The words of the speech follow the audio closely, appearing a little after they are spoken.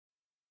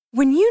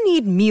When you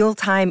need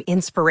mealtime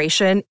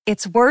inspiration,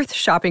 it's worth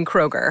shopping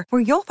Kroger,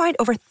 where you'll find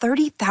over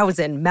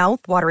 30,000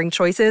 mouth-watering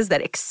choices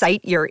that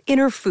excite your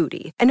inner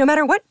foodie. And no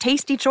matter what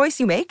tasty choice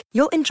you make,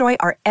 you'll enjoy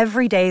our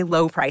everyday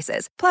low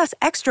prices, plus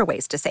extra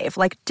ways to save,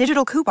 like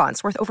digital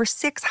coupons worth over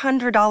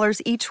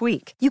 $600 each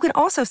week. You can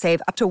also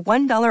save up to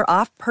 $1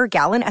 off per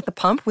gallon at the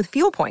pump with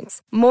fuel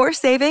points. More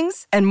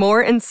savings and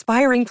more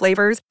inspiring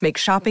flavors make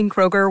shopping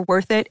Kroger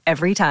worth it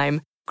every time.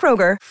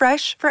 Kroger,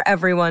 fresh for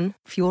everyone.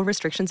 Fuel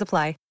restrictions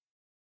apply.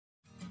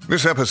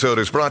 This episode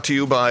is brought to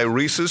you by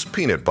Reese's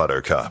Peanut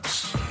Butter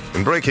Cups.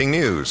 In breaking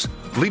news,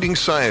 leading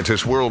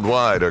scientists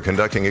worldwide are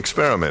conducting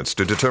experiments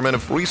to determine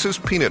if Reese's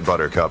Peanut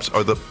Butter Cups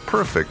are the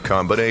perfect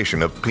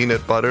combination of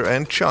peanut butter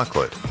and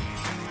chocolate.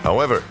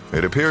 However,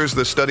 it appears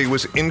the study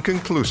was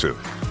inconclusive,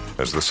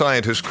 as the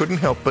scientists couldn't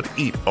help but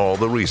eat all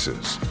the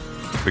Reese's.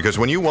 Because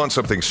when you want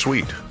something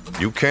sweet,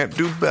 you can't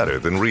do better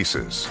than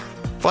Reese's.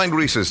 Find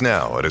Reese's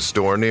now at a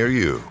store near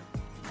you.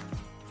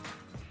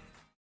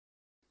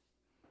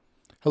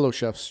 Hello,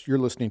 chefs. You're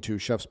listening to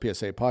Chef's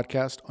PSA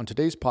Podcast. On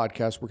today's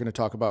podcast, we're going to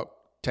talk about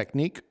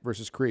technique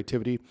versus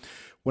creativity.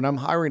 When I'm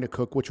hiring a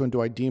cook, which one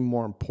do I deem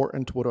more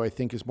important? What do I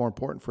think is more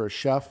important for a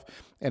chef?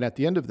 And at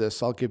the end of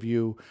this, I'll give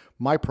you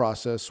my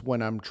process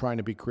when I'm trying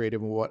to be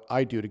creative and what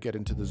I do to get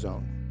into the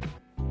zone.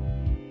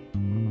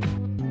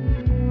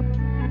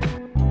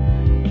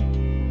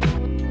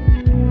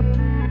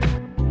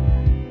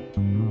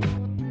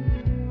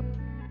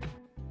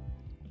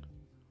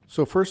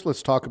 So first,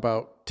 let's talk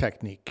about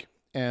technique.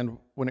 And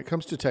when it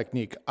comes to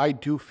technique, I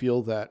do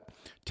feel that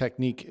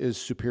technique is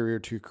superior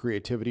to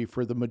creativity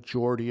for the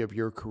majority of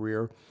your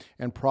career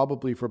and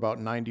probably for about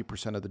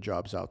 90% of the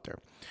jobs out there.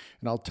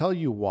 And I'll tell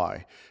you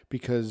why.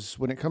 Because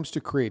when it comes to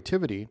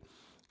creativity,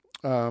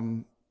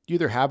 you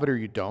either have it or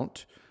you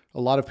don't. A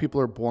lot of people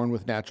are born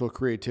with natural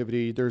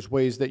creativity. There's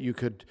ways that you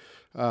could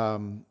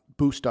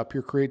boost up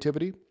your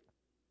creativity.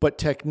 But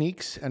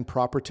techniques and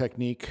proper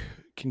technique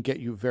can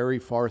get you very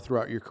far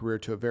throughout your career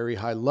to a very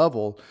high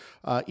level,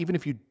 even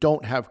if you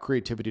don't have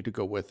creativity to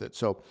go with it.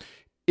 So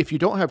if you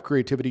don't have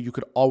creativity, you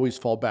could always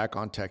fall back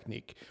on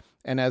technique.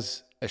 And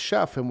as a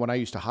chef, and when I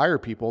used to hire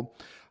people,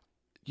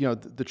 you know,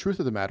 the truth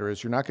of the matter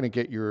is you're not going to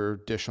get your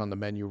dish on the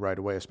menu right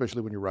away,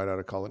 especially when you're right out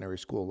of culinary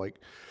school.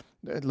 Like,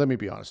 let me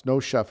be honest, no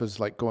chef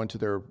is like going to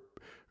their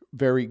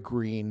very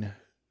green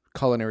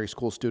culinary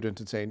school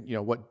student and saying, you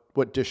know,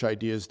 what dish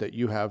ideas that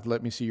you have,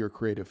 let me see your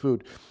creative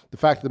food. The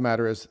fact of the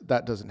matter is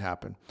that doesn't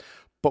happen.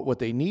 But what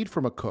they need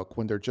from a cook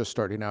when they're just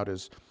starting out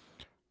is,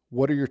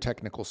 what are your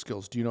technical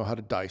skills? Do you know how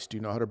to dice? Do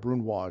you know how to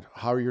brunoise?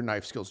 How are your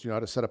knife skills? Do you know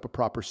how to set up a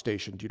proper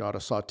station? Do you know how to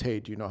saute?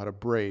 Do you know how to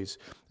braise?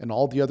 And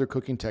all the other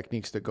cooking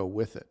techniques that go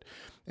with it.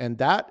 And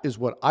that is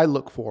what I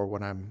look for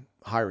when I'm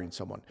hiring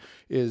someone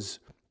is,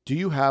 do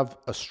you have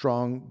a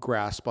strong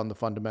grasp on the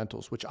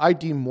fundamentals, which I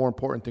deem more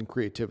important than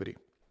creativity?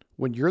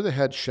 When you're the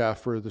head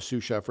chef or the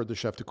sous chef or the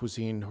chef de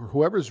cuisine, or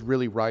whoever's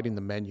really writing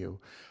the menu,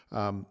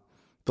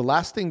 the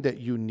last thing that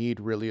you need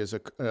really is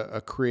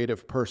a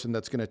creative person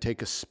that's going to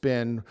take a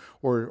spin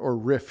or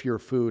riff your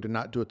food and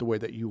not do it the way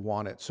that you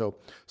want it. So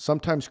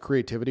sometimes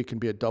creativity can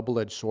be a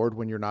double-edged sword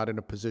when you're not in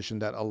a position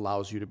that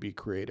allows you to be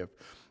creative,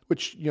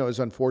 which, you know, is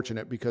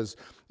unfortunate because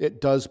it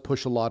does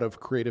push a lot of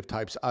creative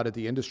types out of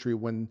the industry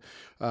when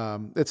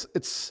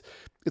it's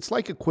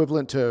like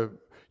equivalent to,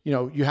 you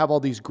know, you have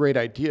all these great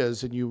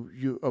ideas and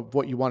you of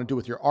what you want to do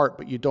with your art,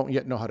 but you don't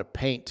yet know how to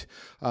paint.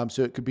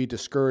 So it could be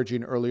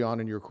discouraging early on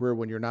in your career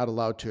when you're not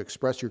allowed to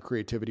express your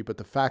creativity. But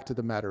the fact of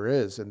the matter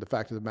is, and the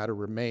fact of the matter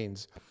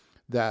remains,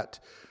 that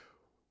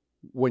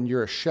when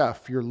you're a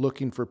chef, you're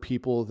looking for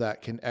people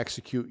that can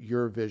execute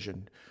your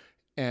vision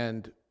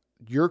and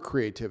your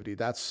creativity.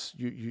 That's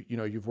you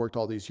know, you've worked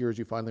all these years,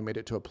 you finally made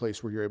it to a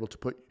place where you're able to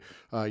put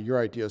your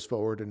ideas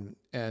forward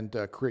and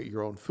create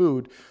your own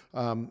food.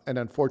 And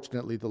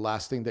unfortunately, the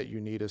last thing that you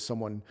need is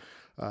someone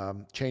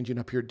changing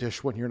up your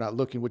dish when you're not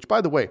looking, which,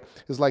 by the way,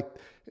 is like,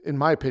 in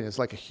my opinion, is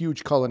like a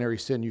huge culinary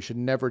sin. You should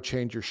never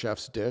change your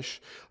chef's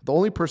dish. The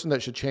only person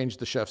that should change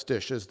the chef's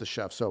dish is the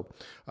chef. So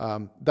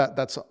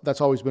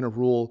that's always been a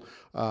rule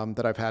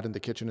that I've had in the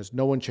kitchen, is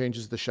no one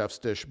changes the chef's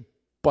dish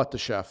but the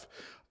chef.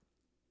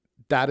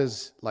 That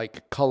is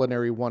like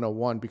culinary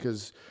 101,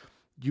 because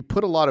you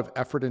put a lot of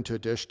effort into a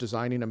dish,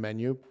 designing a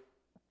menu,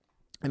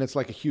 and it's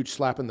like a huge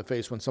slap in the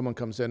face when someone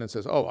comes in and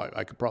says, oh,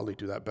 I could probably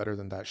do that better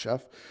than that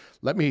chef.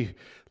 Let me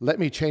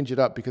change it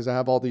up because I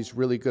have all these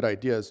really good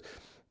ideas.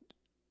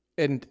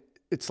 And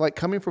it's like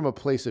coming from a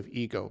place of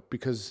ego,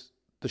 because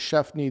the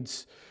chef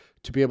needs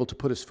to be able to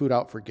put his food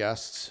out for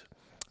guests.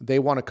 They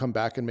want to come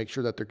back and make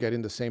sure that they're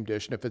getting the same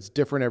dish. And if it's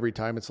different every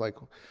time, it's like,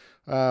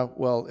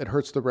 well, it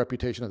hurts the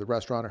reputation of the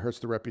restaurant. It hurts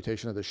the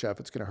reputation of the chef.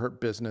 It's going to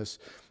hurt business,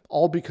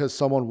 all because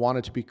someone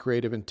wanted to be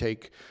creative and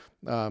take,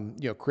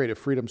 creative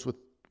freedoms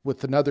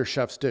with another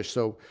chef's dish.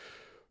 So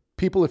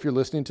people, if you're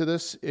listening to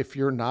this, if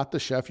you're not the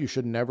chef, you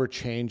should never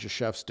change a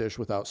chef's dish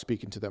without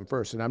speaking to them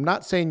first. And I'm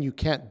not saying you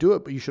can't do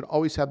it, but you should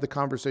always have the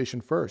conversation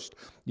first.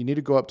 You need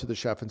to go up to the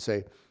chef and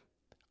say,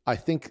 I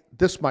think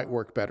this might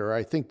work better.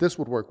 I think this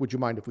would work. Would you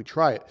mind if we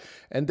try it?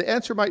 And the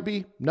answer might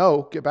be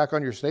no, get back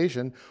on your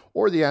station.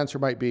 Or the answer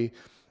might be,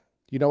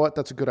 you know what,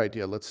 that's a good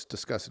idea. Let's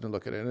discuss it and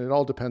look at it. And it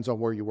all depends on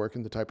where you work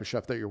and the type of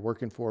chef that you're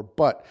working for.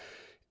 But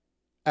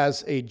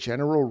as a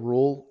general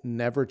rule,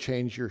 never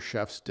change your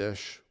chef's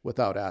dish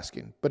without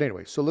asking. But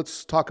anyway, so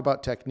let's talk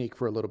about technique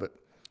for a little bit.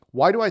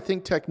 Why do I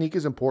think technique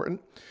is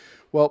important?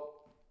 Well,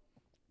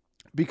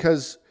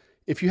 because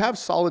if you have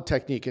solid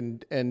technique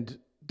and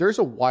there's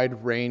a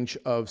wide range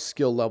of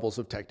skill levels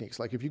of techniques.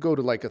 Like if you go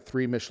to like a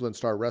 3 Michelin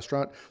star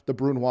restaurant, the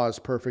brunoise is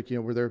perfect,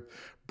 where they're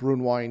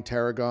brunoising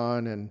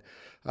tarragon and,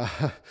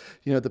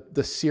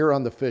 the sear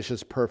on the fish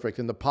is perfect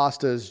and the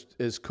pasta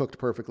is cooked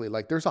perfectly.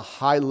 Like there's a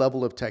high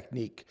level of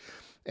technique.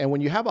 And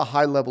when you have a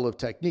high level of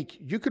technique,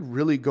 you could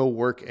really go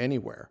work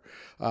anywhere.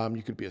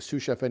 You could be a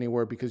sous chef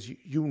anywhere because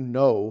you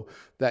know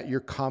that you're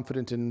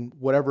confident in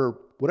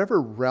whatever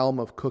realm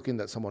of cooking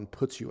that someone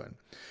puts you in.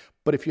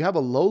 But if you have a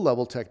low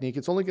level technique,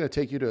 it's only going to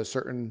take you to a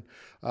certain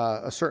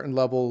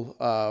level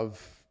of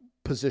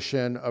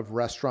position of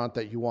restaurant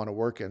that you want to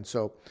work in.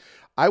 So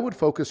I would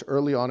focus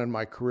early on in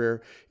my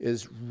career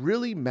is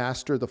really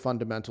master the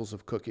fundamentals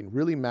of cooking,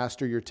 really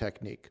master your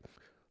technique.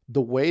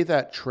 The way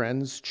that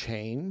trends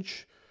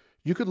change,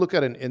 you could look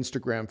at an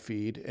Instagram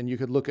feed and you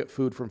could look at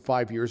food from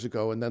 5 years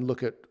ago and then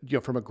look at,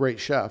 from a great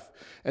chef.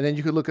 And then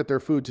you could look at their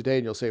food today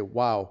and you'll say,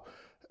 wow,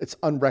 it's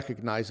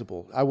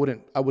unrecognizable. I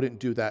wouldn't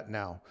do that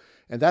now.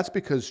 And that's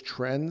because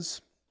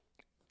trends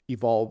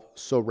evolve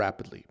so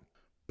rapidly.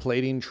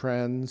 Plating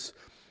trends,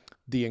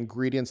 the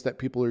ingredients that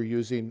people are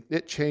using,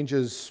 it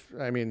changes.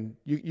 I mean,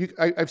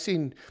 I've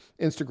seen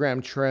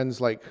Instagram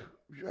trends like,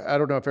 I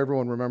don't know if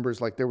everyone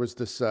remembers, like there was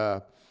this,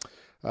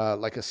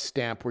 like a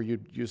stamp where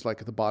you'd use like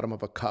at the bottom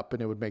of a cup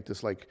and it would make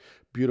this like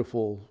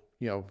beautiful,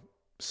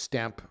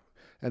 stamp.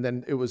 And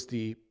then it was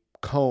the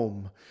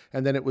comb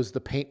and then it was the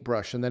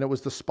paintbrush and then it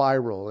was the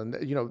spiral.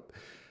 And,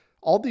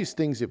 all these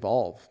things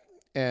evolve.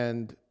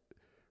 And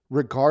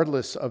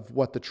regardless of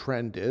what the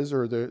trend is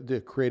or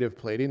the creative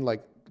plating,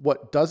 like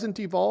what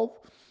doesn't evolve,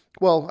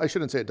 well, I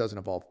shouldn't say it doesn't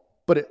evolve,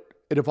 but it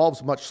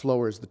evolves much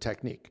slower as the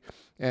technique.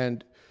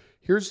 And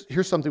here's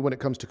something when it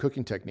comes to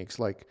cooking techniques,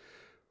 like,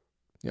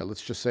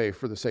 let's just say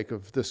for the sake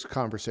of this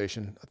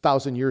conversation,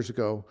 1,000 years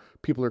ago,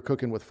 people are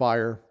cooking with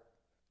fire,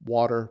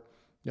 water.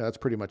 That's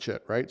pretty much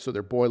it, right? So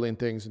they're boiling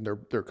things and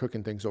they're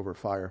cooking things over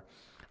fire.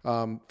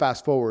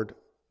 Fast forward,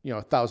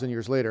 1,000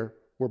 years later,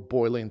 we're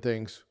boiling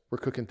things, we're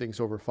cooking things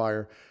over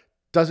fire.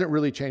 Doesn't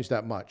really change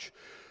that much.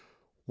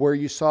 Where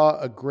you saw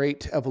a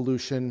great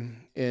evolution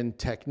in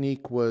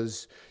technique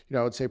was,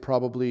 I would say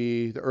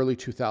probably the early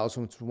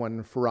 2000s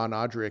when Ferran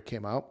Adrià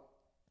came out.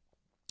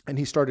 And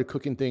he started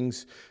cooking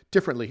things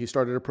differently. He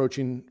started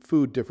approaching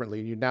food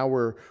differently. Now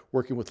we're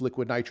working with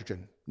liquid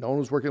nitrogen. No one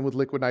was working with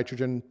liquid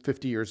nitrogen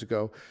 50 years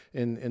ago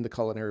in the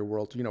culinary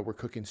world. We're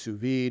cooking sous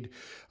vide.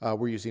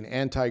 We're using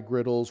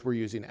anti-griddles. We're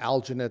using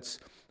alginates.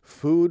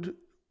 Food,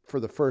 for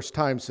the first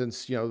time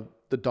since,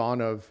 the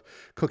dawn of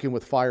cooking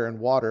with fire and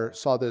water,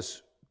 saw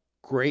this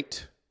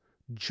great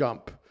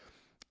jump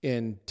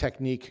in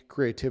technique,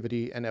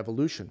 creativity, and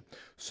evolution.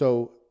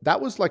 So that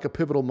was like a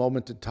pivotal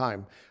moment in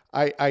time.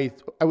 I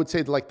would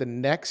say like the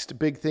next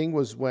big thing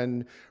was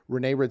when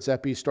Rene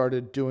Redzepi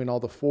started doing all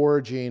the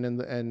foraging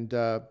and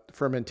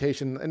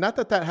fermentation. And not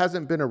that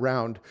hasn't been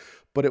around,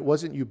 but it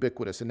wasn't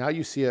ubiquitous. And now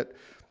you see it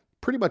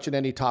pretty much in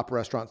any top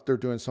restaurants. They're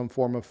doing some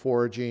form of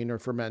foraging or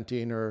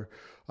fermenting, or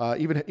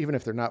even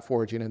if they're not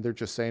foraging and they're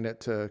just saying it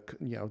to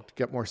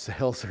get more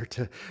sales or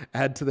to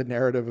add to the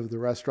narrative of the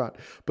restaurant.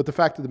 But the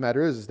fact of the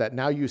matter is that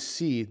now you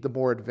see the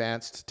more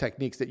advanced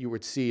techniques that you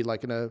would see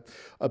like in a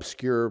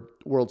obscure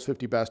World's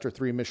 50 Best or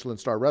 3 Michelin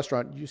star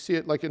restaurant. You see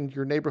it like in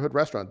your neighborhood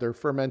restaurant. They're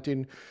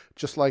fermenting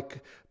just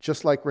like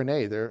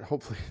Rene. They're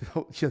hopefully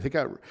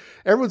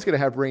everyone's going to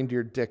have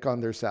reindeer dick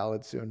on their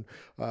salad soon.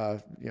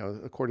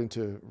 According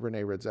to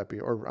Rene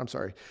Redzepi, or I'm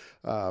sorry,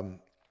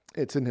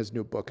 it's in his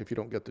new book if you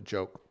don't get the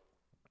joke.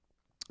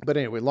 But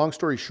anyway, long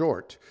story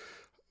short,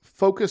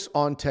 focus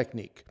on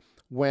technique.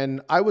 When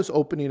I was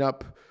opening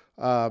up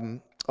a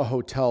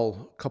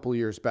hotel a couple of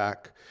years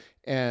back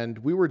and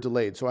we were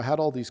delayed, so I had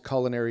all these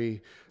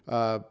culinary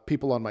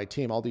people on my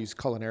team, all these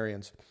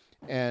culinarians,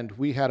 and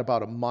we had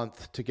about a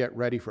month to get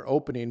ready for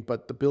opening,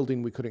 but the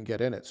building, we couldn't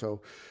get in it.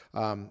 So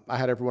I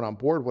had everyone on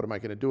board. What am I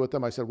going to do with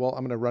them? I said, well,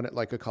 I'm going to run it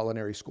like a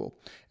culinary school.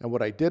 And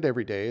what I did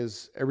every day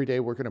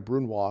we're going to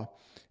brunoise.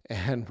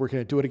 And we're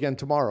going to do it again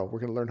tomorrow. We're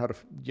going to learn how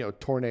to,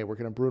 tourner. We're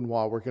going to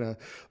brunoise. We're going to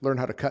learn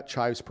how to cut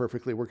chives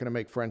perfectly. We're going to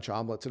make French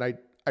omelets. And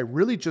I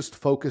really just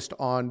focused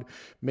on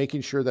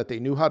making sure that they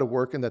knew how to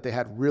work and that they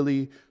had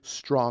really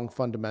strong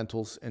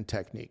fundamentals and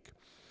technique.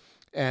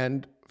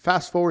 And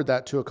fast forward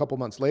that to a couple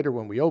months later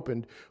when we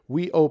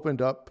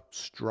opened up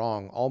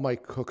strong. All my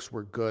cooks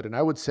were good. And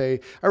I would say,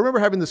 I remember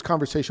having this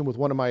conversation with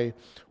one of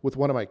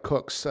my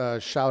cooks.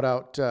 Shout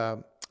out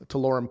to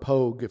Lauren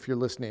Pogue, if you're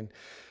listening.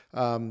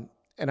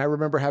 And I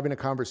remember having a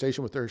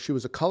conversation with her. She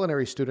was a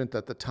culinary student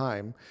at the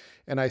time.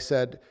 And I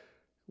said,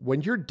 when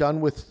you're done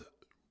with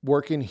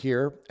working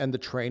here and the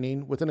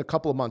training within a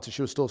couple of months, and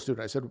she was still a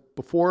student, I said,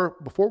 before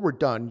we're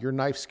done, your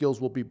knife skills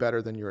will be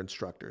better than your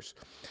instructors.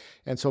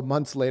 And so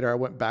months later, I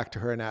went back to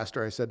her and asked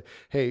her, I said,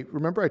 hey,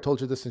 remember I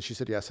told you this? And she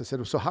said, yes. I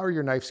said, so how are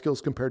your knife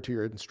skills compared to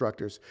your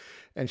instructors?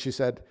 And she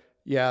said,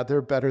 yeah,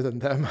 they're better than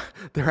them.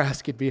 They're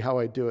asking me how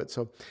I do it.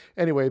 So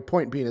anyway,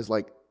 point being is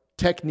like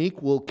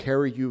technique will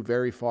carry you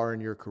very far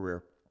in your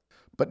career.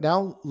 But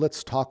now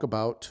let's talk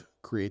about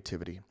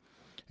creativity.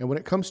 And when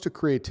it comes to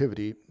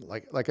creativity,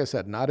 like I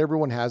said, not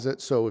everyone has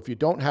it. So if you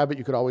don't have it,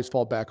 you could always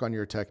fall back on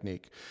your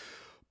technique.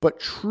 But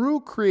true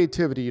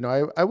creativity,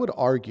 I would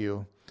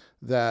argue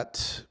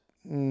that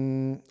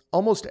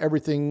almost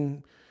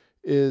everything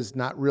is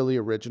not really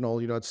original.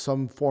 It's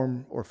some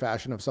form or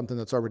fashion of something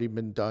that's already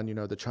been done.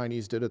 The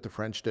Chinese did it, the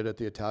French did it,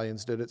 the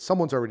Italians did it.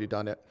 Someone's already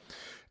done it.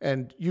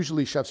 And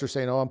usually chefs are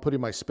saying, oh, I'm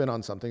putting my spin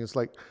on something. It's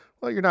like,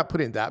 well, you're not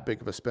putting that big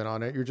of a spin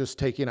on it. You're just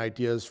taking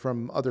ideas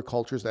from other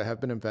cultures that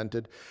have been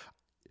invented.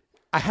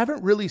 I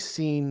haven't really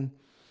seen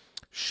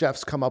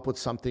chefs come up with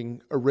something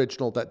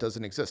original that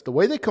doesn't exist. The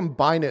way they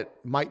combine it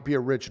might be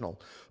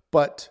original,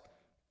 but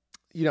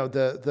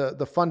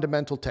the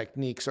fundamental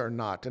techniques are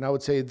not. And I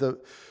would say the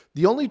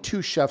only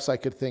two chefs I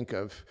could think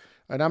of,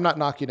 and I'm not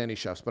knocking any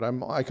chefs, but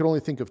I could only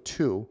think of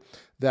two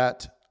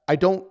that I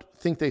don't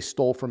think they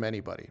stole from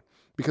anybody,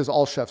 because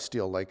all chefs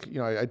steal. Like,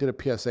 I did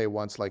a PSA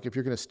once, like if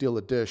you're going to steal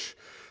a dish,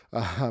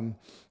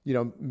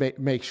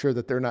 make sure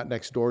that they're not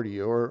next door to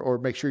you, or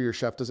make sure your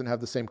chef doesn't have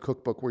the same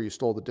cookbook where you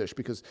stole the dish,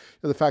 because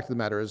the fact of the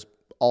matter is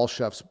all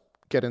chefs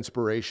get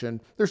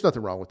inspiration. There's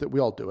nothing wrong with it. We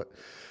all do it.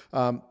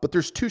 But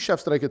there's two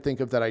chefs that I could think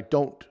of that I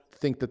don't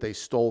think that they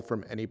stole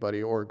from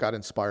anybody or got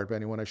inspired by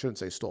anyone. I shouldn't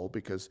say stole,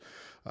 because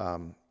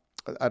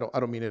I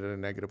don't mean it in a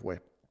negative way.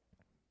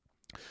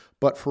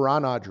 But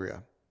Ferran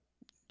Adria,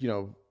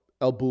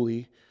 El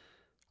Bulli,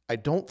 I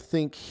don't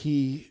think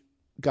he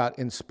got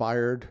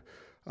inspired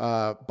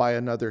by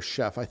another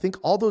chef. I think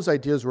all those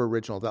ideas were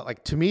original. That,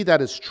 like, to me,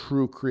 that is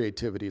true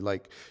creativity.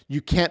 Like,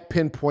 you can't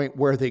pinpoint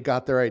where they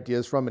got their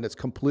ideas from, and it's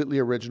completely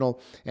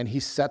original. And he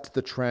set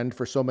the trend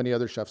for so many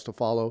other chefs to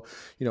follow.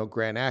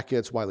 Grant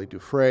Achatz, Wylie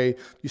Dufresne.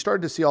 You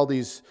started to see all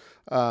these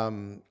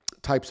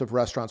types of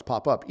restaurants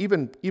pop up.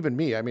 Even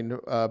me. I mean,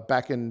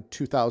 back in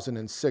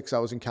 2006, I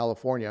was in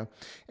California,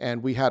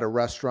 and we had a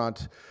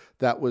restaurant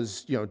that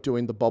was,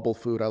 doing the bubble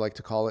food, I like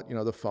to call it,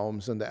 the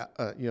foams and the,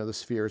 the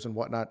spheres and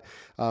whatnot.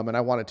 And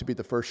I wanted to be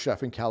the first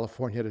chef in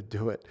California to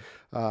do it.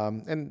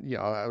 And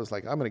I was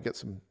like, I'm going to get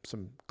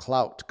some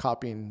clout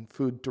copying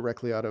food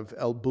directly out of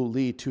El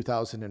Bulli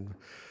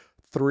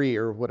 2003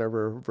 or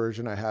whatever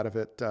version I had of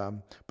it.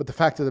 But the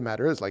fact of the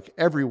matter is, like,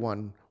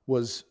 everyone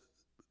was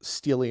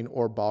stealing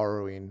or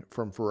borrowing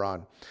from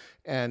Ferran.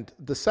 And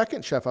the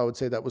second chef I would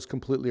say that was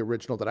completely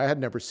original, that I had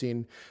never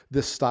seen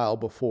this style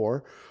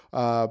before,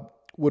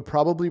 would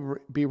probably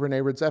be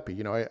Rene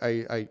Redzepi.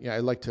 I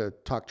like to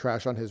talk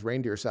trash on his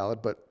reindeer salad,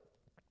 but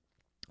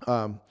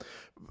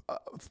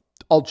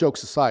all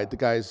jokes aside, the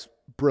guy's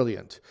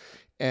brilliant.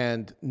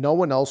 And no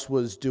one else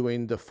was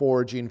doing the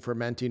foraging,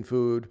 fermenting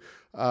food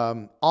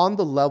on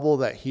the level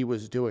that he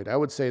was doing. I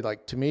would say,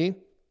 like, to me,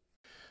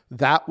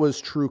 that was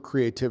true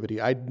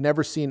creativity. I'd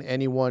never seen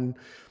anyone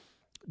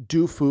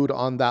do food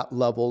on that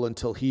level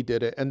until he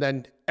did it. And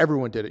then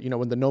everyone did it.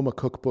 When the Noma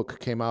cookbook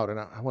came out, and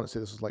I want to say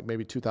this was like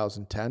maybe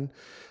 2010,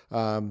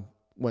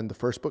 when the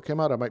first book came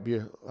out. I might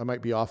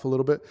be off a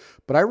little bit,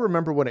 but I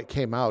remember when it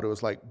came out, it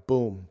was like,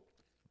 boom.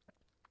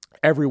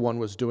 Everyone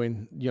was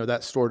doing,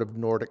 that sort of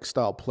Nordic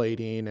style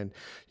plating, and,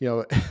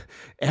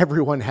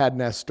 everyone had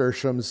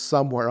nasturtiums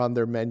somewhere on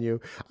their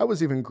menu. I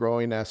was even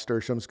growing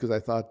nasturtiums because I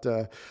thought,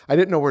 I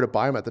didn't know where to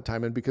buy them at the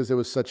time. And because it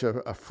was such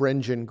a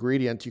fringe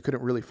ingredient, you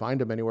couldn't really find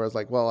them anywhere. I was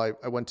like, well,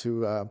 I went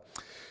to,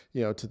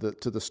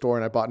 to the store,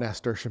 and I bought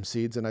nasturtium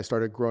seeds, and I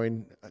started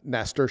growing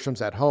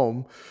nasturtiums at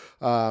home.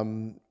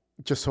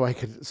 Just so I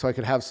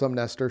could have some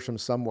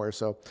nasturtiums somewhere.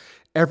 So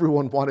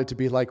everyone wanted to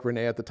be like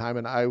Rene at the time,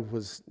 and I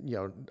was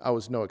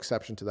no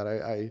exception to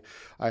that.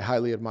 I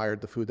highly admired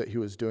the food that he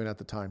was doing at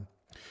the time.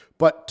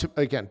 But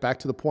again, back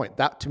to the point,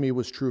 that to me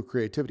was true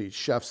creativity.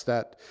 Chefs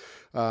that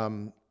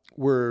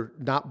were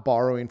not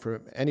borrowing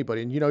from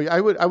anybody. And, I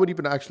would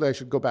even actually, I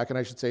should go back and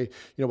I should say,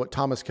 what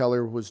Thomas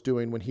Keller was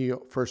doing when he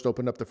first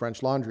opened up the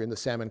French Laundry, and the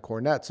salmon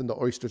cornets and the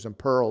oysters and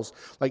pearls.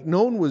 Like,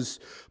 no one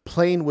was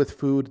playing with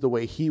food the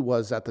way he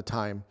was at the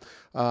time.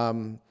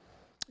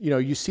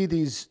 You see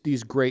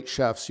these great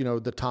chefs,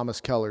 the Thomas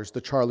Kellers,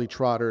 the Charlie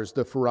Trotters,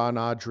 the Ferran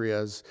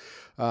Adrias,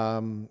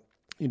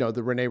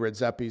 the Rene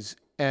Redzepis.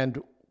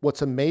 And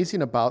what's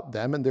amazing about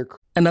them and their...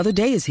 Another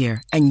day is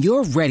here, and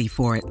you're ready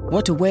for it.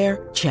 What to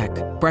wear? Check.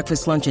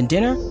 Breakfast, lunch, and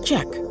dinner?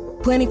 Check.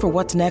 Planning for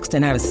what's next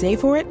and how to save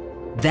for it?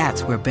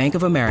 That's where Bank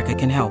of America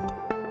can help.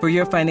 For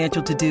your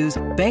financial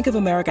to-dos, Bank of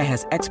America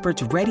has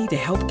experts ready to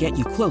help get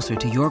you closer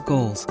to your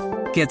goals.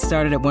 Get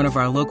started at one of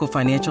our local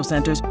financial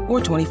centers or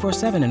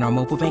 24/7 in our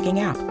mobile banking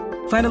app.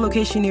 Find a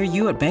location near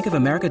you at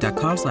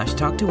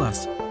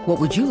bankofamerica.com/talktous. What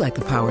would you like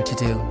the power to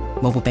do?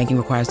 Mobile banking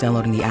requires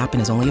downloading the app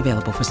and is only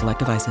available for select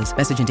devices.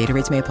 Message and data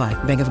rates may apply.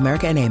 Bank of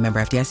America N.A., member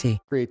FDIC.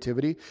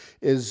 Creativity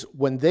is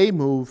when they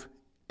move,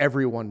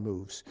 everyone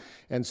moves.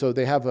 And so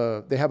they have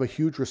a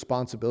huge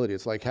responsibility.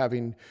 It's like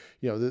having,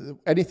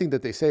 anything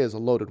that they say is a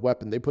loaded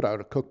weapon. They put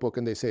out a cookbook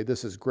and they say,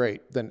 this is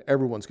great. Then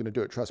everyone's going to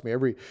do it. Trust me,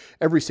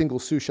 every single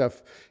sous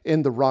chef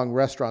in the wrong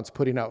restaurant's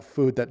putting out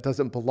food that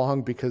doesn't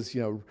belong because,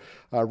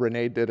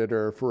 Renee did it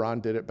or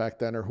Ferran did it back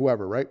then or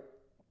whoever, right?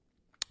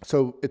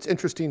 So it's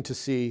interesting to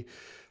see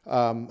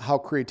how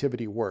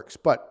creativity works.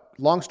 But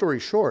long story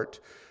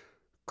short,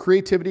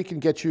 creativity can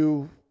get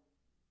you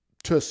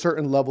to a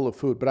certain level of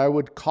food. But I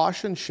would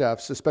caution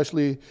chefs,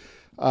 especially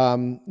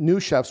new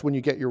chefs, when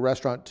you get your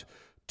restaurant,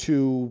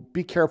 to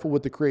be careful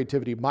with the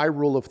creativity. My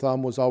rule of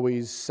thumb was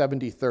always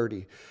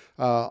 70-30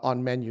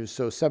 on menus.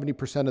 So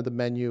 70% of the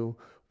menu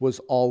was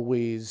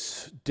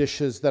always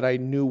dishes that I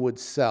knew would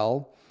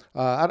sell.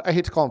 I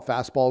hate to call them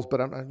fastballs,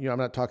 but I'm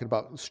not talking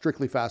about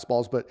strictly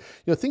fastballs, but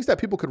things that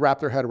people could wrap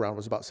their head around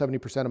was about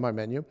 70% of my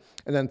menu.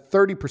 And then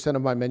 30%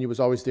 of my menu was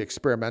always the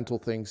experimental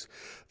things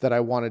that I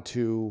wanted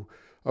to,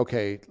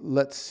 okay,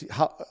 let's see,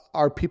 how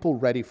are people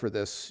ready for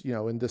this,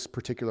 in this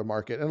particular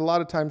market? And a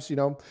lot of times,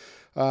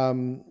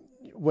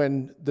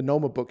 when the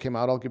Noma book came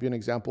out, I'll give you an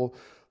example.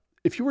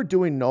 If you were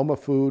doing Noma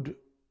food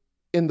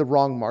in the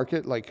wrong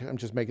market, like I'm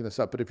just making this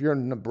up, but if you're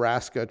in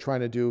Nebraska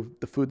trying to do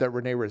the food that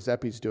Rene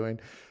Redzepi's doing,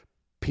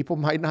 people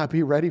might not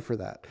be ready for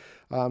that.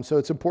 So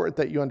it's important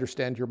that you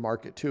understand your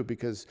market too,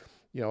 because,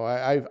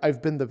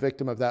 I've been the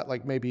victim of that,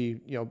 like maybe,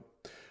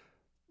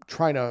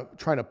 trying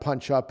to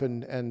punch up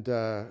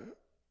and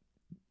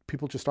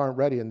people just aren't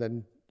ready. And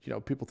then,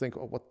 people think,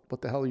 oh,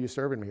 what the hell are you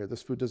serving me here?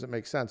 This food doesn't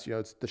make sense.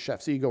 It's the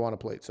chef's ego on a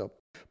plate. So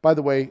by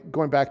the way,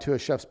 going back to a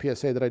chef's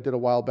PSA that I did a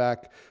while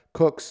back,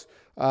 cooks,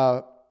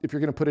 if you're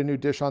going to put a new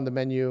dish on the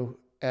menu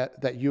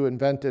that you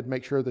invented,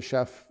 make sure the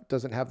chef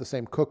doesn't have the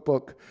same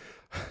cookbook.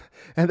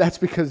 And that's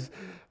because,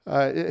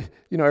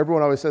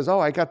 everyone always says, oh,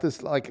 I got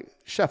this, like,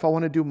 chef, I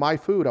want to do my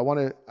food.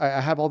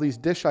 I have all these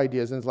dish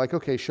ideas. And it's like,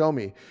 okay, show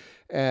me.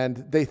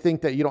 And they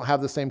think that you don't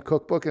have the same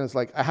cookbook. And it's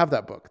like, I have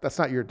that book. That's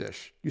not your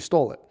dish. You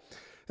stole it.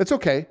 It's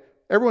okay.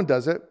 Everyone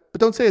does it,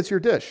 but don't say it's your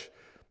dish.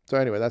 So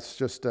anyway, that's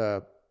just,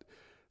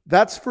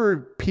 that's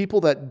for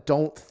people that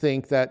don't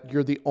think that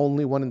you're the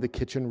only one in the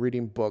kitchen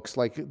reading books.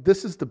 Like,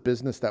 this is the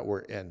business that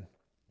we're in.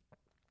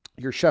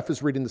 Your chef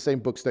is reading the same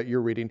books that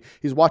you're reading.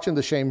 He's watching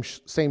the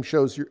same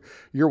shows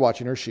you're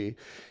watching, or she.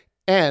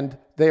 And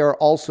they are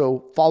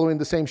also following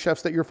the same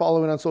chefs that you're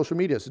following on social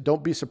media. So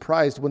don't be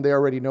surprised when they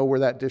already know where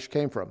that dish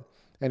came from.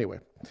 Anyway,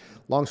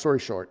 long story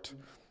short,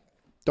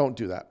 don't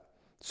do that.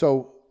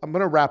 So I'm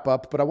going to wrap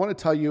up, but I want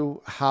to tell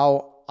you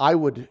how I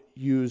would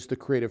use the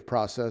creative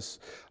process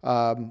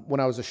when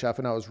I was a chef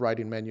and I was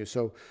writing menus.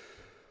 So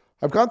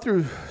I've gone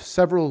through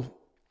several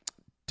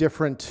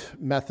different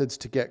methods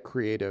to get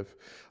creative.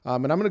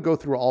 And I'm going to go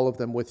through all of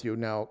them with you.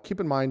 Now, keep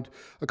in mind,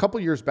 a couple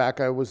of years back,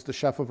 I was the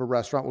chef of a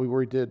restaurant where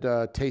we did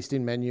a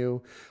tasting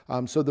menu.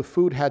 So the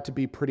food had to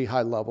be pretty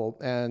high level.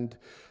 And,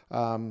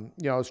 I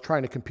was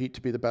trying to compete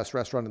to be the best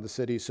restaurant in the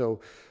city.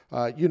 So,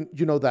 you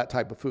know that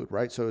type of food,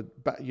 right? So,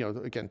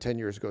 again, 10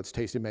 years ago, it's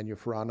tasting menu,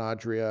 Ferran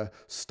Adria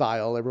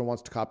style. Everyone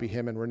wants to copy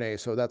him and Renee.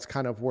 So that's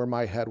kind of where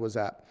my head was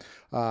at.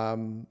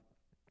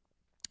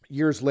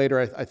 Years later,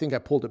 I think I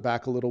pulled it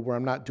back a little where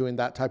I'm not doing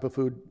that type of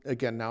food.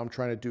 Again, now I'm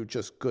trying to do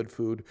just good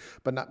food,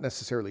 but not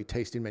necessarily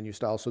tasting menu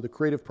style. So the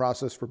creative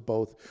process for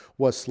both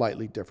was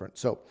slightly different.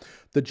 So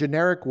the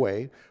generic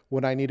way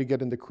when I need to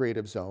get in the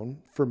creative zone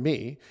for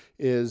me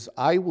is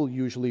I will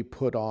usually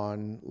put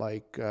on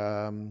like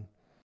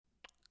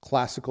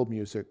classical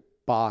music,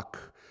 Bach,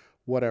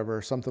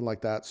 whatever, something like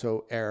that.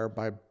 So Air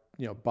by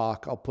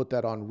Bach, I'll put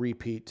that on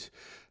repeat.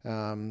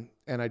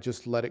 And I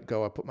just let it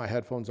go. I put my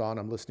headphones on,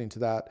 I'm listening to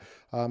that.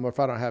 Or if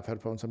I don't have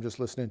headphones, I'm just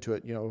listening to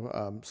it,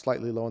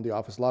 slightly low in the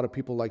office. A lot of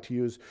people like to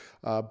use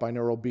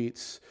binaural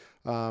beats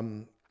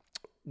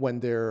when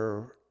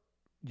they're,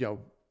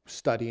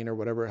 studying or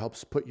whatever. It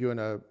helps put you in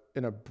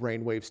a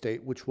brainwave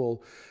state, which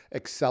will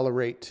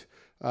accelerate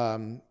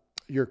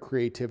your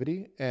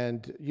creativity.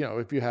 And,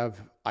 if you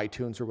have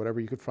iTunes or whatever,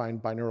 you could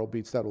find binaural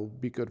beats that'll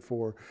be good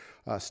for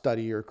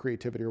study or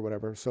creativity or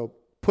whatever. So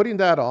putting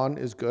that on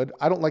is good.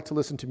 I don't like to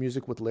listen to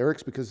music with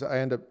lyrics because I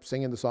end up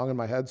singing the song in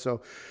my head.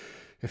 So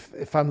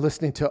if I'm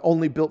listening to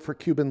Only Built for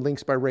Cuban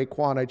Links by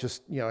Raekwon, I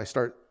just, I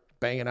start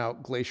banging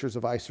out Glaciers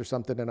of Ice or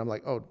something. And I'm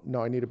like, oh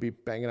no, I need to be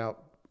banging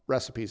out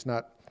recipes,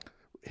 not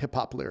hip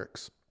hop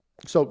lyrics.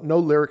 So no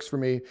lyrics for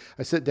me.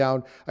 I sit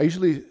down. I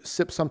usually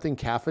sip something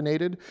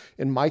caffeinated.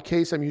 In my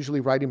case, I'm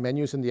usually writing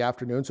menus in the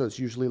afternoon, so it's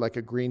usually like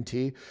a green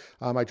tea.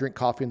 I drink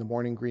coffee in the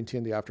morning, green tea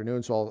in the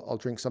afternoon, so I'll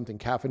drink something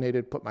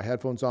caffeinated, put my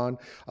headphones on.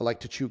 I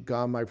like to chew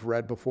gum. I've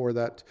read before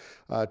that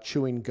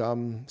chewing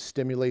gum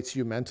stimulates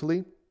you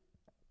mentally.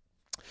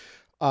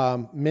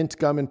 Mint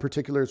gum in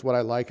particular is what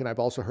I like, and I've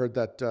also heard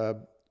that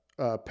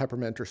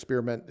peppermint or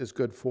spearmint is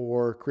good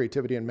for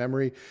creativity and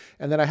memory.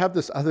 And then I have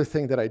this other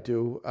thing that I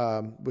do,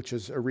 which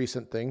is a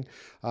recent thing.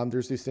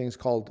 There's these things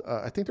called,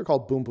 I think they're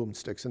called boom boom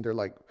sticks, and they're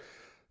like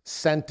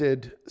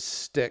scented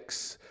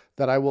sticks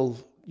that I will,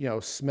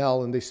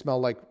 smell, and they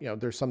smell like,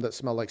 there's some that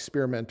smell like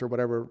spearmint or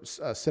whatever,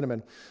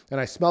 cinnamon, and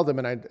I smell them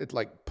and it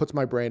like puts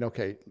my brain,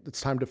 okay,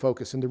 it's time to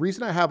focus. And the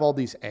reason I have all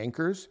these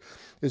anchors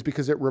is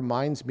because it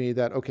reminds me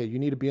that, okay, you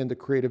need to be in the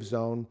creative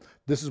zone.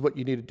 This is what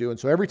you need to do. And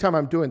so every time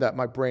I'm doing that,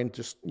 my brain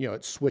just,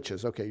 it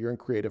switches. Okay, you're in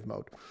creative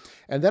mode.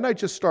 And then I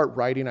just start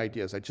writing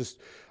ideas. I just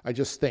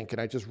think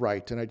and I just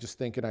write, and I just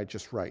think and I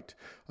just write.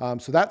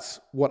 So that's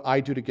what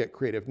I do to get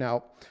creative.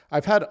 Now,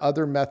 I've had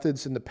other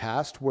methods in the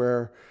past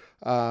where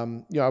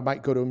I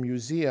might go to a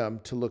museum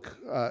to look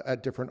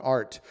at different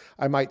art.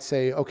 I might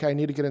say, okay, I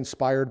need to get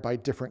inspired by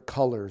different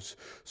colors.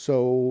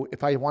 So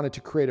if I wanted to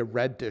create a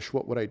red dish,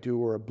 what would I do?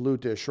 Or a blue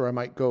dish? Or I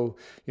might go,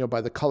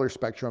 by the color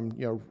spectrum,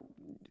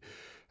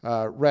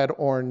 red,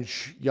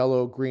 orange,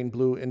 yellow, green,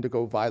 blue,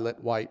 indigo,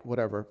 violet, white,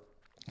 whatever,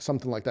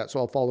 something like that. So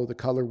I'll follow the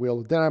color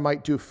wheel. Then I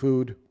might do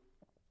food.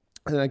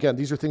 And again,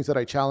 these are things that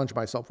I challenge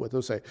myself with.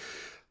 They'll say,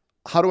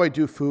 how do I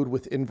do food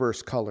with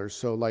inverse colors?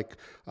 So like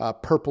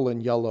purple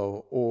and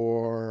yellow,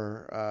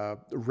 or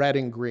red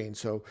and green.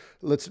 So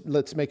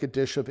let's make a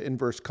dish of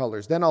inverse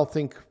colors. Then I'll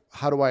think,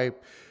 how do I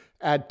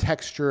add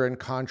texture and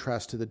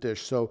contrast to the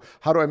dish? So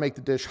how do I make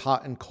the dish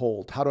hot and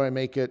cold? How do I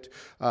make it,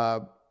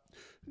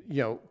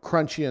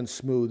 crunchy and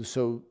smooth?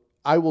 So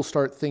I will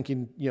start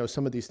thinking,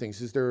 some of these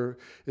things. Is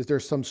there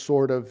some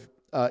sort of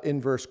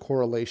inverse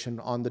correlation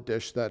on the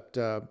dish that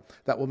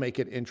will make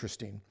it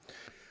interesting?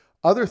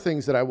 Other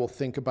things that I will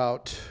think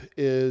about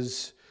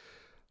is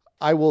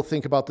I will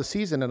think about the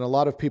season, and a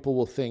lot of people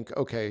will think,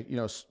 okay,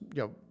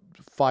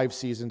 5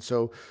 seasons.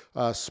 So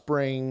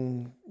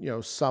spring,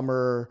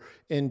 summer,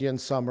 Indian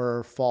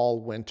summer,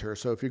 fall, winter.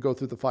 So if you go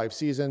through the 5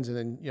 seasons, and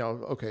then,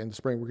 okay, in the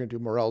spring we're going to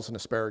do morels and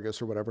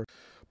asparagus or whatever.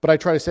 But I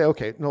try to say,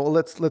 okay, no,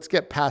 let's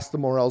get past the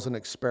morels and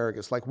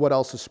asparagus. Like, what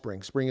else is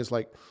spring? Spring is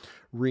like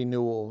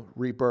renewal,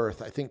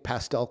 rebirth. I think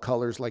pastel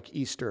colors like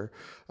Easter,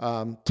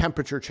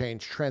 temperature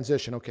change,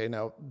 transition. Okay,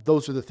 now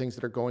those are the things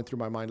that are going through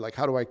my mind. Like,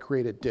 how do I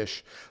create a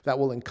dish that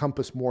will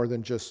encompass more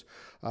than just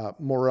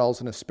morels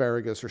and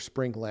asparagus or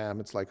spring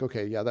lamb? It's like,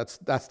 okay, yeah,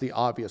 that's the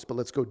obvious, but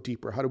let's go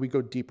deeper. How do we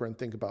go deeper and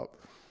think about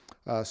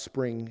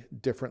spring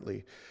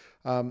differently?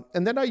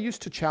 And then I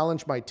used to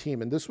challenge my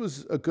team, and this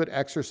was a good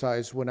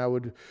exercise when I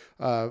would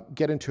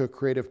get into a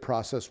creative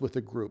process with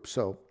a group.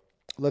 So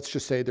let's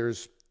just say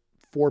there's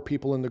 4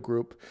 people in the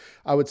group.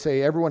 I would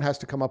say everyone has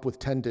to come up with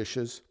 10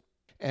 dishes,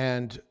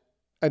 and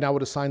I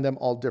would assign them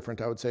all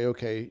different. I would say,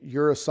 okay,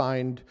 you're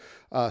assigned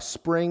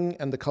spring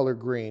and the color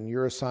green.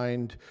 You're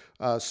assigned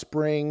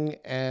spring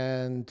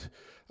and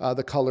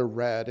the color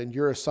red, and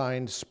you're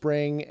assigned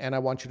spring, and I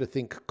want you to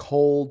think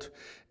cold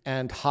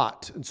and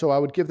hot. And so I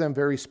would give them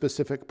very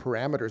specific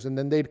parameters, and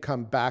then they'd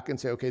come back and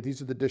say, okay,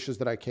 these are the dishes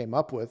that I came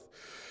up with.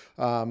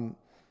 And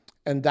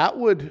that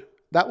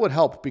would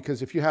help,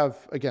 because if you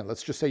have, again,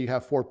 let's just say you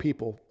have 4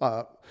 people,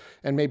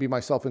 and maybe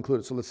myself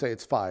included, so let's say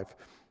it's 5.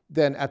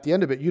 Then at the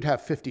end of it, you'd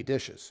have 50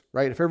 dishes,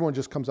 right? If everyone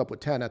just comes up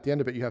with 10, at the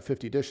end of it, you have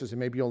 50 dishes, and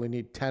maybe you only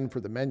need 10 for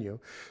the menu.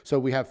 So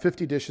we have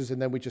 50 dishes,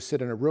 and then we just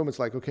sit in a room. It's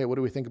like, okay, what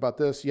do we think about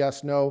this?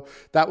 Yes, no,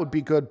 that would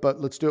be good,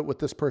 but let's do it with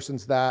this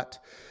person's that.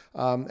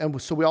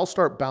 And so we all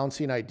start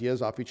bouncing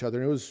ideas off each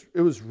other. And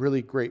it was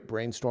really great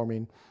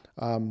brainstorming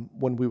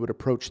when we would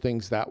approach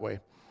things that way.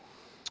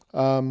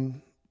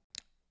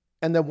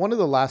 And then one of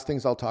the last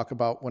things I'll talk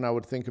about when I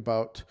would think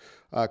about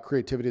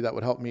creativity that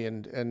would help me,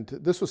 and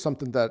this was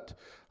something that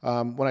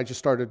when I just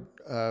started,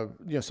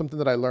 something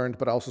that I learned,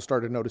 but I also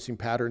started noticing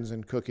patterns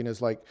in cooking,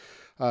 is like,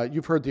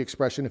 you've heard the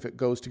expression, if it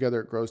goes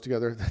together, it grows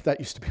together. That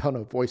used to be on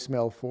a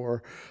voicemail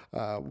for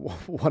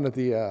one of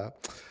the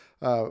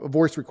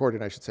voice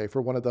recording, I should say,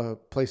 for one of the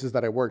places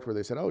that I worked, where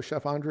they said, oh,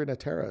 Chef Andre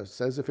Natera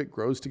says if it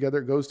grows together,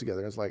 it goes together.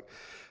 And it's like,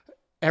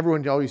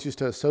 everyone always used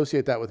to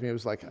associate that with me. It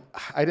was like,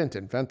 I didn't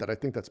invent that. I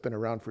think that's been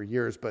around for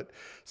years, but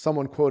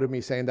someone quoted me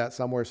saying that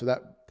somewhere. So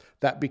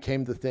that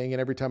became the thing.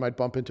 And every time I'd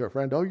bump into a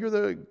friend, oh, you're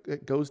the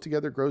it goes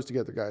together, grows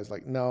together guys.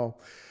 Like, no,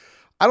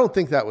 I don't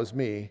think that was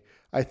me.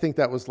 I think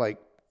that was like,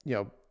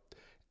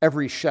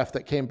 every chef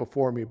that came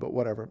before me, but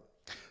whatever.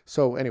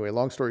 So anyway,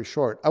 long story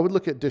short, I would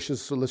look at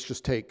dishes. So let's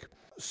just take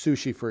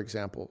sushi, for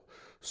example.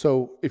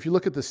 So if you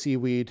look at the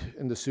seaweed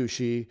in the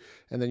sushi,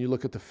 and then you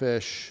look at the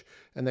fish,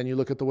 and then you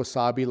look at the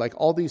wasabi, like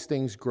all these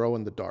things grow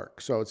in the dark.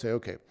 So I would say,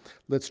 okay,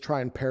 let's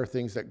try and pair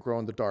things that grow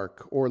in the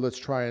dark, or let's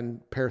try and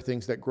pair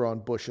things that grow on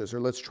bushes,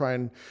 or let's try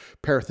and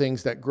pair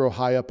things that grow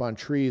high up on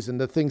trees, and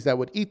the things that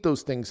would eat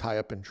those things high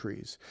up in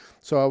trees.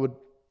 So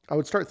I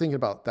would start thinking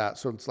about that.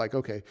 So it's like,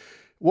 okay,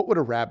 what would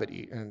a rabbit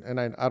eat? And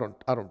I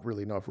don't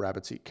really know if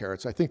rabbits eat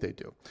carrots. I think they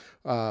do.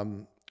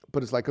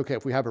 But it's like, okay,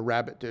 if we have a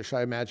rabbit dish,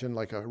 I imagine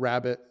like a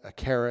rabbit, a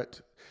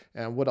carrot,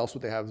 and what else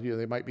would they have?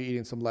 They might be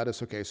eating some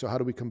lettuce. Okay, so how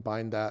do we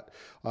combine that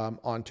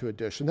onto a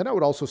dish? And then I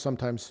would also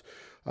sometimes,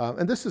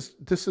 and this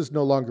is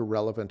no longer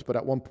relevant, but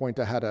at one point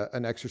I had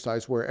an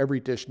exercise where every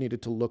dish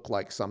needed to look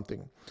like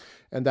something.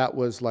 And that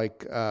was like,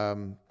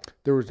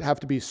 there would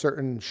have to be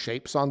certain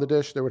shapes on the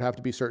dish, there would have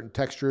to be certain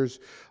textures,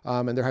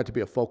 and there had to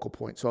be a focal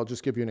point. So I'll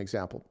just give you an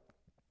example.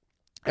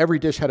 Every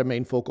dish had a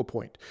main focal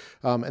point,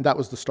 and that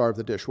was the star of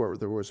the dish, where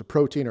there was a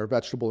protein or a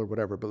vegetable or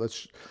whatever. But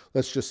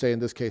let's just say in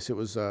this case it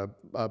was a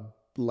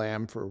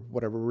lamb for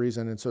whatever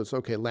reason, and so it's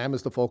okay. Lamb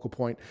is the focal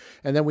point,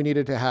 and then we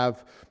needed to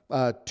have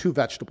 2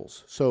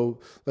 vegetables.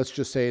 So let's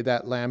just say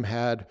that lamb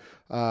had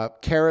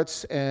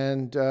carrots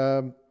and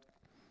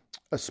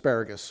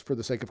asparagus for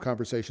the sake of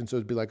conversation. So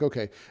it'd be like,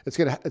 okay, it's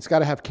got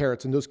to have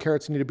carrots, and those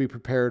carrots need to be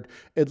prepared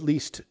at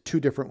least 2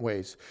 different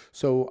ways.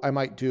 So I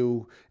might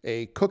do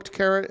a cooked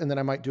carrot, and then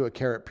I might do a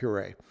carrot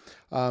puree.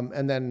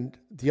 And then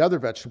the other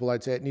vegetable,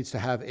 I'd say it needs to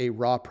have a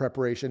raw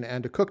preparation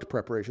and a cooked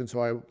preparation. So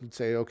I would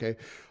say, okay,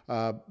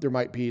 there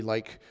might be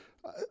like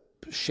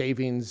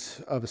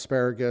shavings of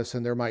asparagus,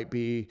 and there might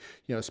be,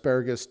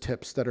 asparagus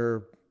tips that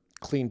are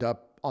cleaned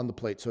up on the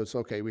plate. So it's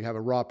okay. We have a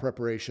raw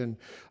preparation.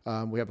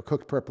 We have a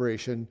cooked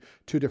preparation,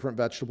 2 different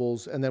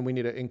vegetables, and then we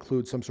need to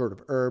include some sort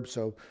of herb.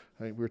 So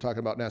we were talking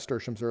about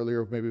nasturtiums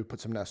earlier. Maybe we put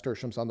some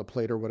nasturtiums on the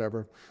plate or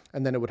whatever,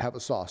 and then it would have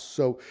a sauce.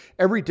 So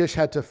every dish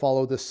had to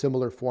follow this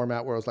similar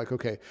format where I was like,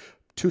 okay,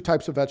 2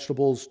 types of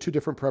vegetables, 2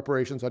 different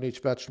preparations on each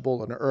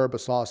vegetable, an herb, a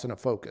sauce, and a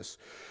focus.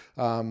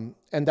 And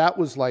that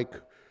was like,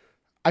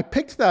 I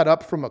picked that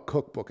up from a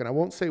cookbook, and I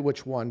won't say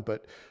which one,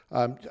 but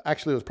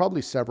actually it was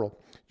probably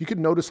several. You could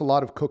notice a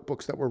lot of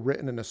cookbooks that were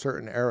written in a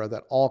certain era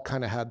that all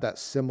kind of had that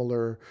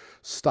similar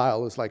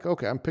style. It's like,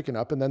 okay, I'm picking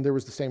up. And then there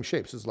was the same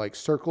shapes. It's like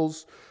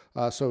circles.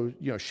 So,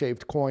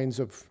 shaved coins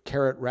of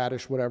carrot,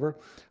 radish, whatever.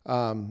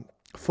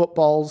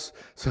 Footballs.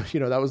 So,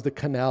 that was the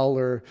quenelle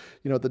or,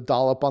 the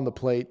dollop on the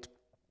plate.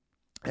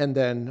 And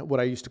then what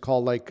I used to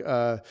call like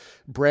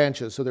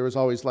branches. So there was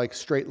always like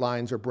straight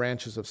lines or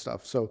branches of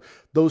stuff. So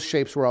those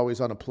shapes were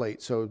always on a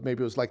plate. So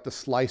maybe it was like the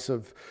slice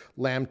of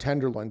lamb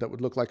tenderloin that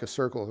would look like a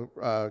circle,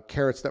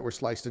 carrots that were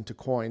sliced into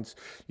coins,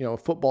 a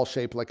football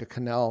shape like a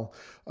quenelle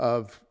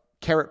of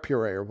carrot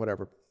puree or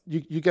whatever.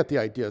 You get the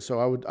idea. So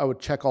I would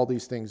check all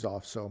these things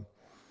off. So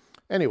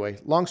anyway,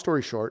 long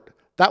story short,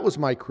 that was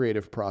my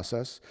creative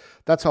process.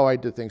 That's how I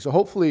did things. So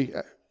hopefully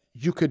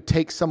you could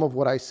take some of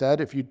what I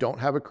said if you don't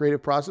have a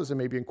creative process and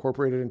maybe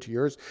incorporate it into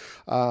yours.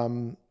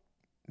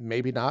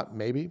 Maybe not,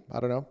 maybe,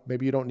 I don't know.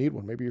 Maybe you don't need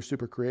one. Maybe you're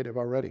super creative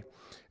already.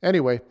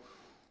 Anyway,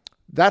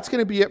 that's going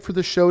to be it for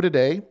the show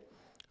today.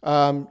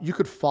 You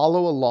could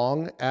follow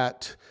along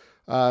at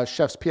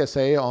Chef's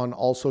PSA on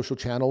all social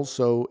channels.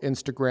 So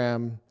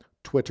Instagram,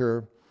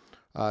 Twitter,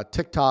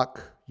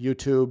 TikTok,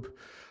 YouTube.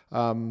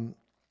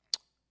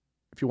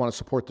 If you want to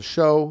support the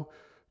show,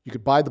 you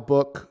could buy the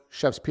book,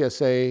 Chef's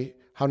PSA,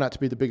 How Not to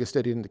Be the Biggest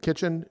Idiot in the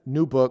Kitchen.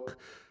 New book,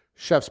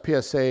 Chef's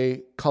PSA,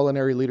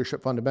 Culinary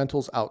Leadership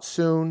Fundamentals, out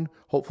soon,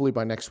 hopefully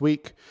by next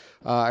week.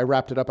 I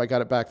wrapped it up. I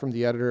got it back from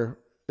the editor.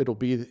 It'll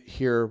be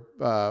here.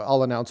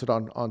 I'll announce it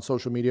on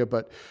social media,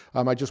 but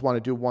I just want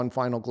to do one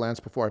final glance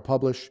before I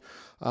publish.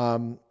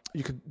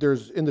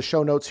 There's in the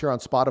show notes here on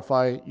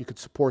Spotify, you could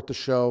support the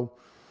show.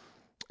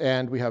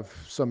 And we have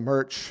some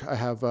merch. I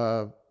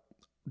have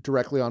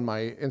directly on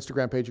my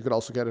Instagram page. You could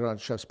also get it on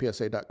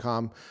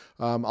chefspsa.com.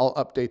 I'll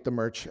update the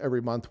merch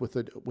every month with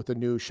a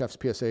new Chef's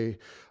PSA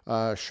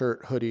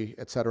shirt, hoodie,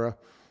 etc.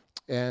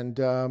 And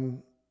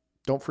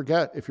don't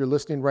forget, if you're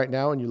listening right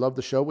now and you love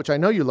the show, which I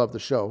know you love the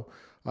show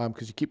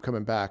because you keep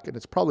coming back, and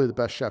it's probably the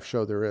best chef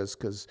show there is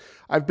because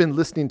I've been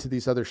listening to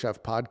these other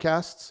chef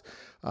podcasts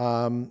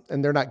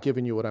and they're not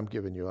giving you what I'm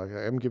giving you.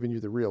 I'm giving you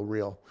the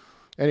real.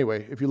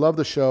 Anyway, if you love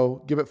the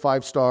show, give it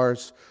 5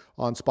 stars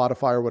on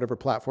Spotify or whatever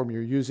platform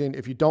you're using.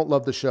 If you don't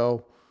love the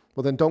show,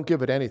 well, then don't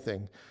give it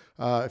anything.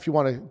 If you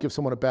want to give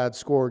someone a bad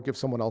score, give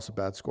someone else a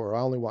bad score. I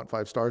only want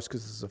 5 stars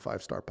because this is a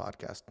 5-star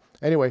podcast.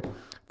 Anyway,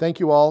 thank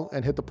you all,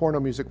 and hit the porno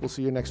music. We'll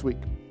see you next week.